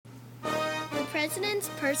president's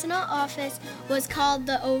personal office was called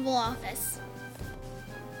the Oval Office.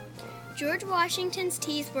 George Washington's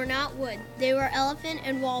teeth were not wood. They were elephant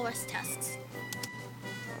and walrus tusks.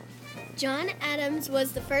 John Adams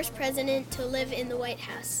was the first president to live in the White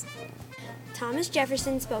House. Thomas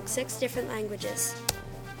Jefferson spoke 6 different languages.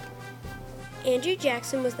 Andrew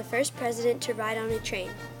Jackson was the first president to ride on a train.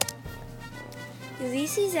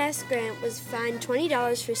 Ulysses S. Grant was fined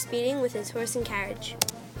 $20 for speeding with his horse and carriage.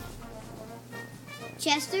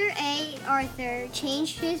 Chester A. Arthur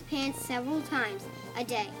changed his pants several times a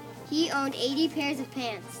day. He owned 80 pairs of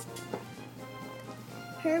pants.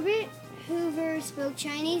 Herbert Hoover spoke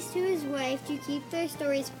Chinese to his wife to keep their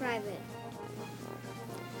stories private.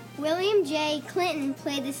 William J. Clinton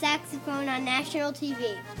played the saxophone on national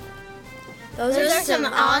TV. Those are some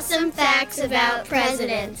awesome facts about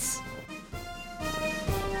presidents.